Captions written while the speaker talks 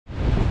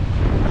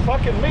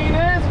fucking mean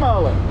ears,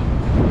 Marlon.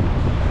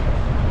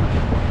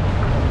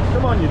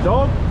 Come on, you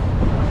dog.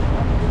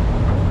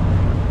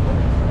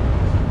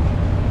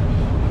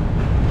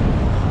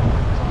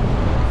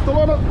 Still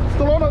on it,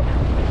 still on it.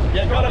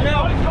 Yeah, got him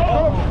out.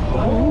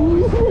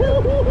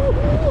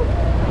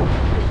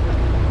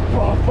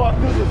 Oh fuck,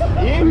 this is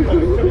him.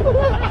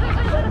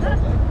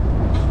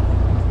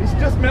 He's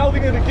just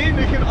melding it again,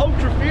 you can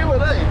ultra feel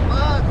it, eh?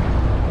 Fuck.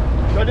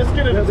 Should I just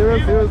get it? Yeah, there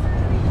is.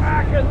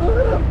 Fucking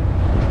look at him.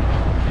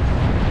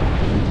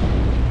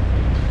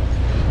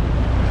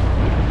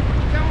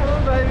 Come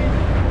on, baby.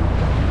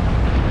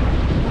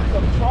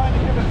 I'm trying to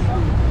give it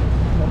something.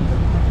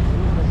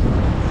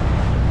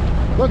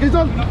 Look, he's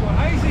on.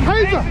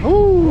 Hazer!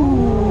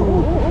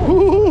 Ooh!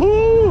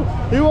 Ooh!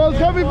 He was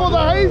coming for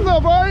the hazer, bro!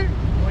 Well,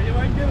 you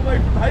won't get away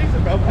from hazer,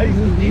 bro.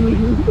 Hazer's heavy.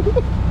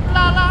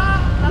 La la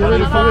Yeah, la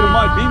if I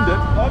might bend it,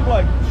 I'm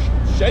like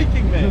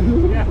shaking,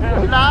 man.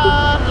 la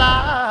la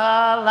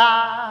la.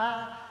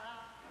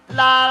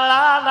 La la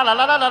la la la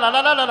la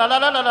la la la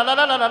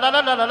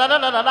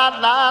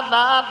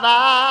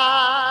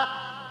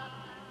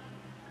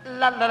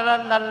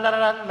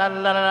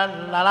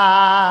la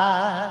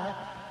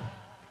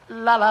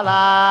la la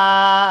la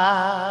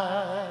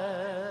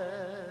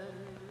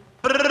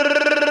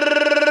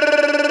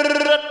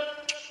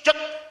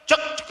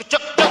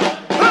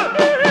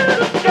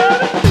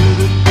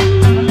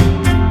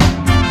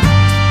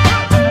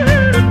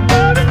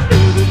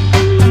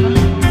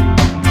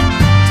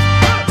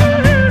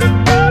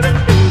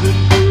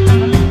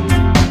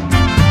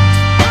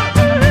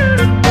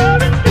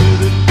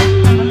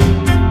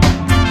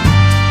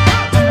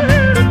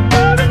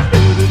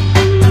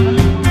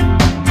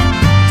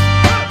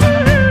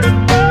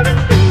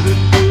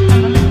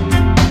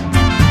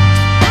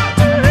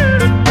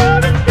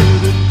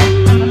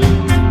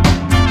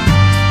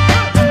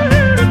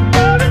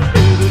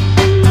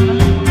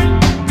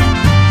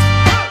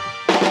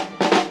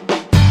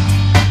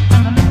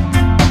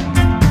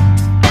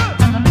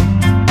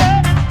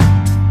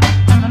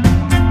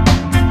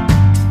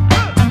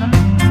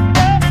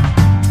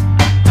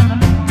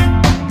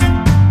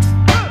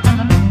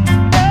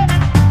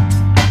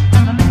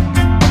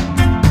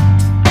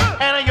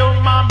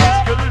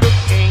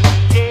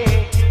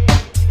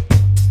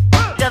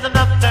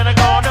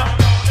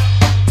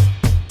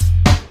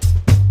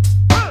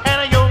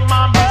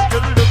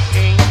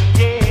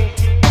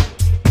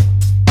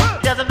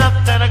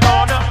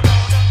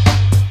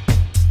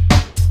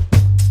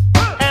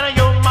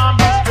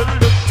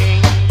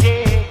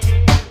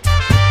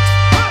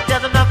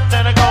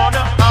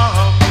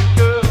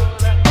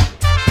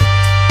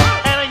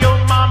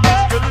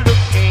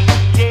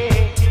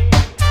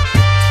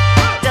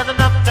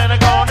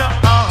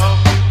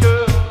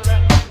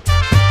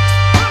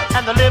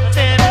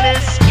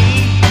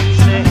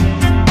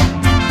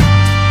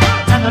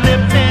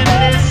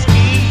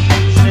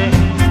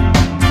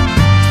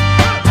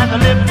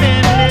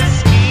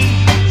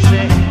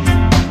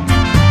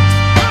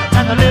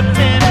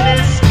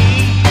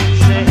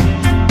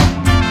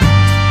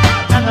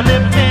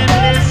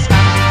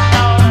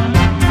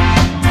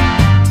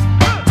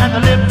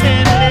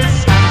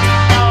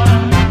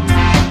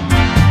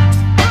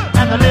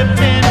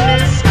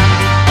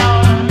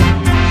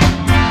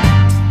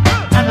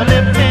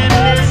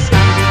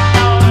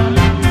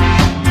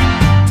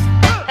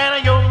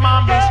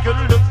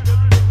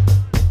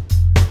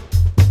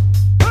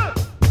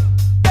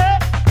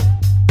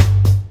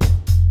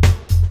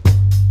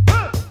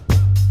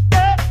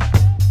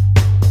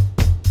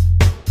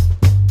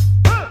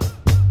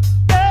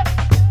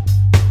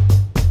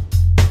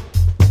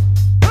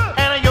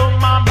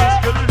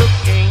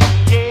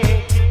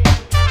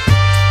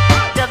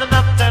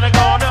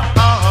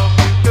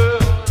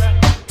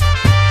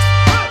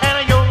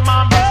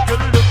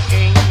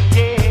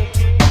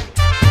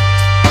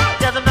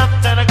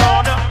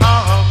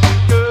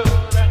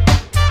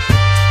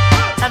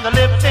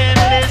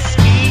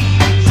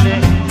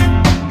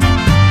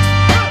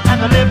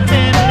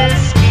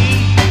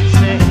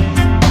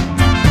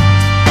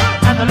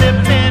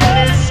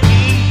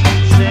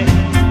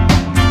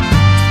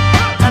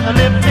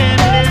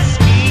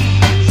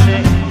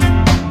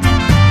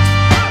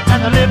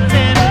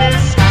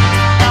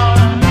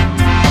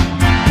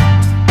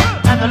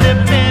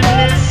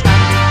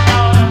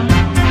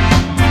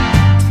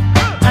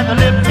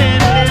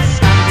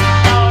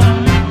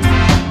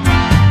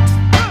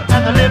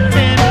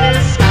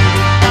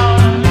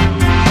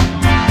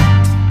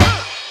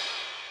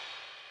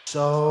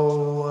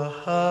So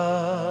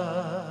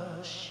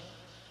hush,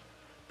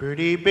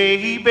 pretty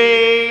baby,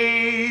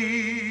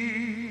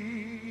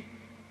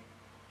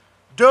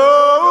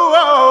 don't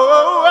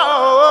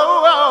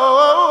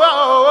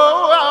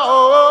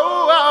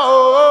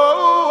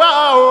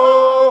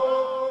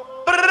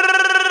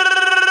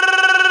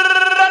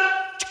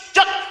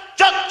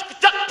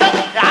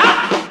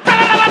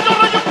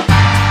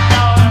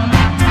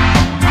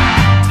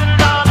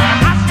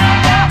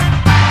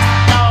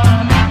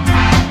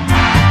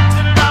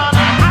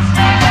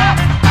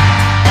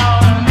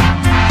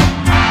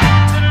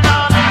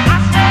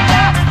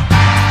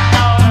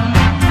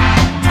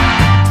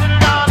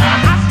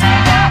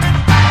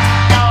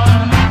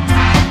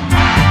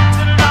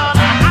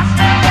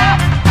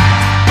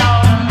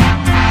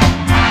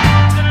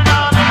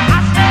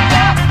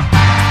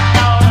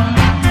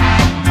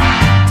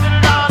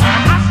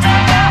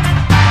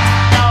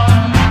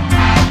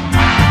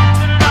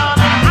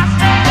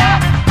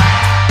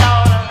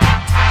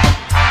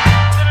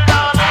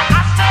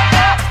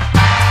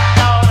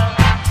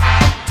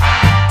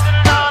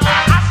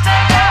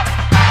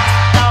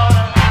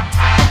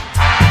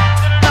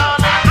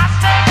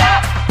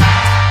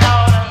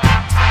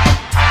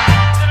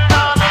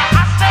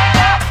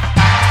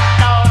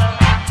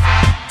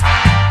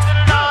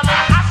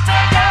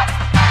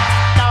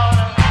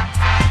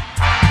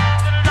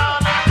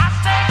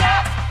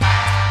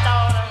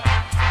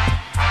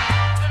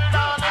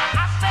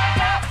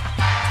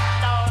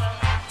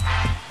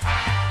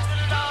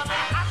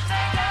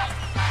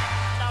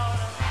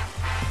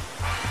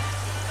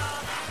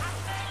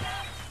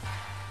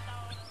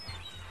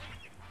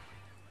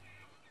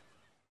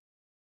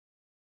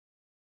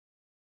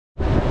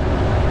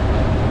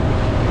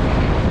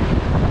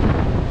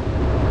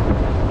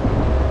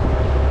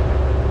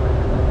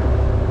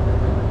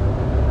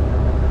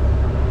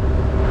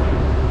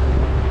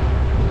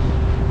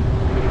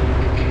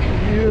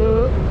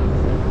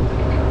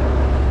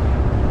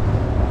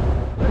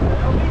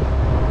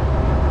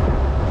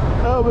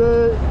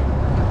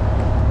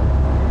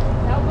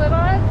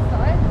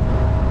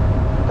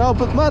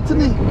Albert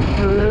Martini.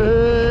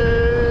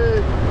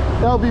 Hey.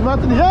 Albie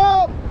Martini,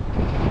 help!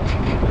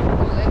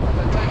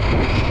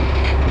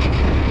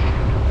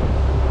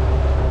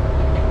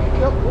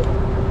 Yep.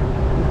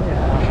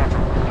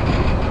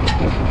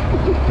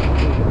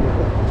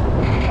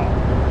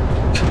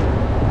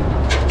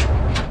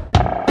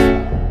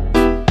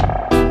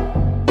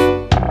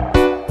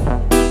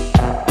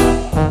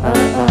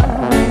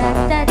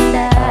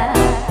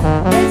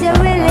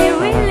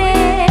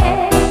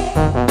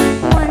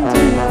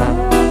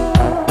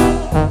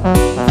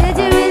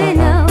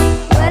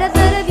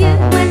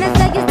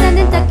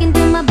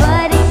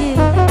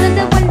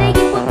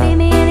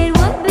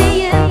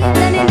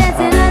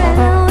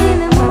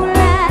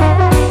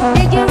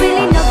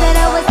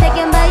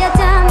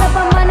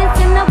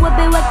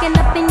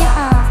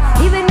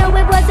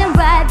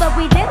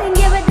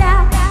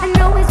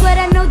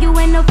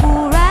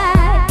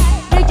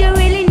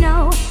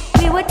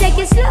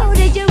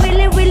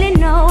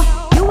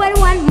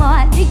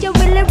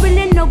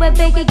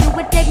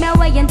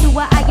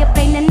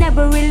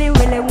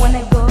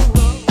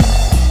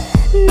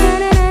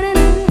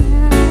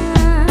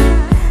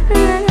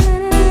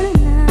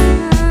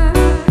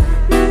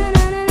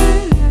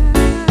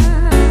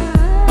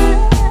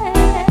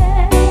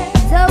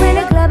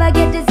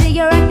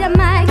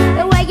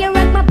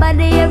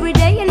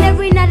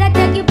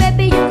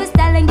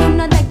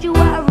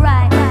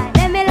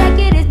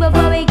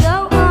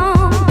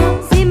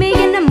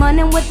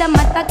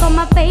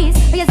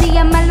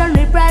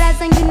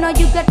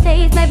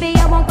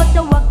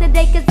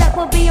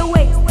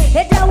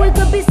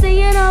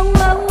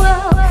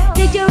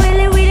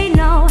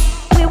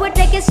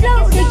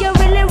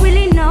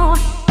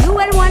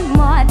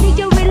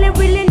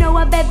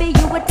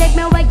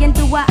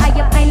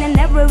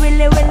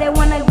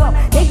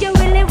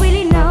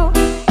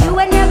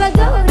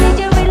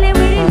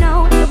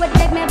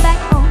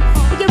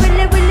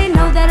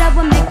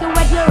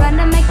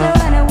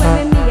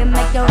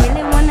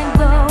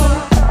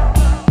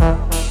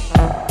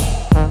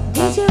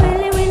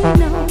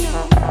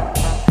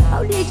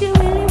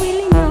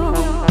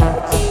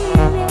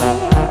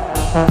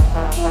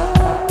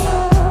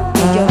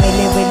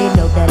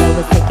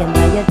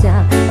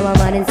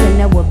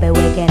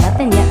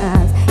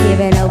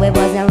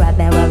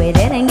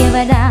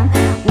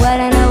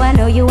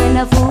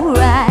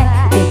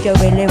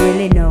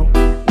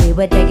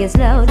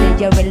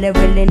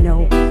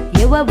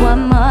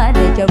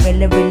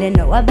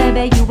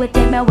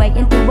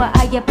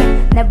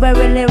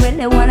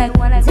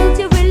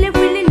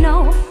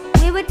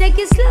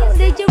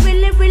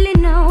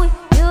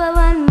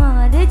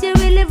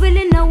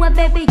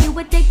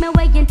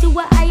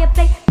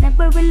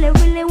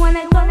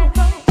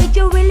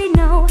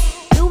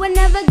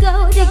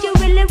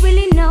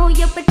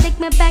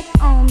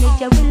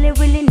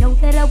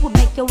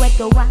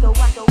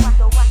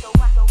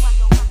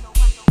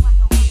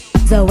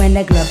 So in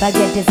the club I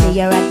get to see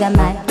you rock the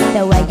mic,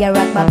 the way you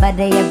rock my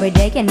body every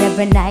day and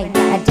every night.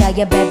 I tell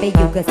you baby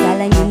you got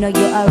style and you know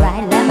you're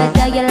alright. Let me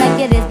tell you like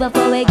it is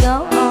before we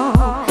go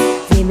on.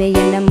 See me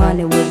in the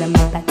morning with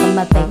a back on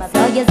my face.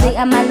 So you see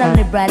I'm a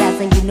lonely bright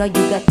ass and you know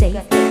you got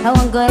taste. I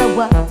won't go to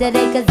work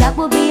today cause that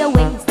would be a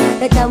waste.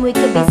 The time we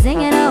could be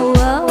singing oh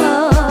oh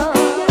oh.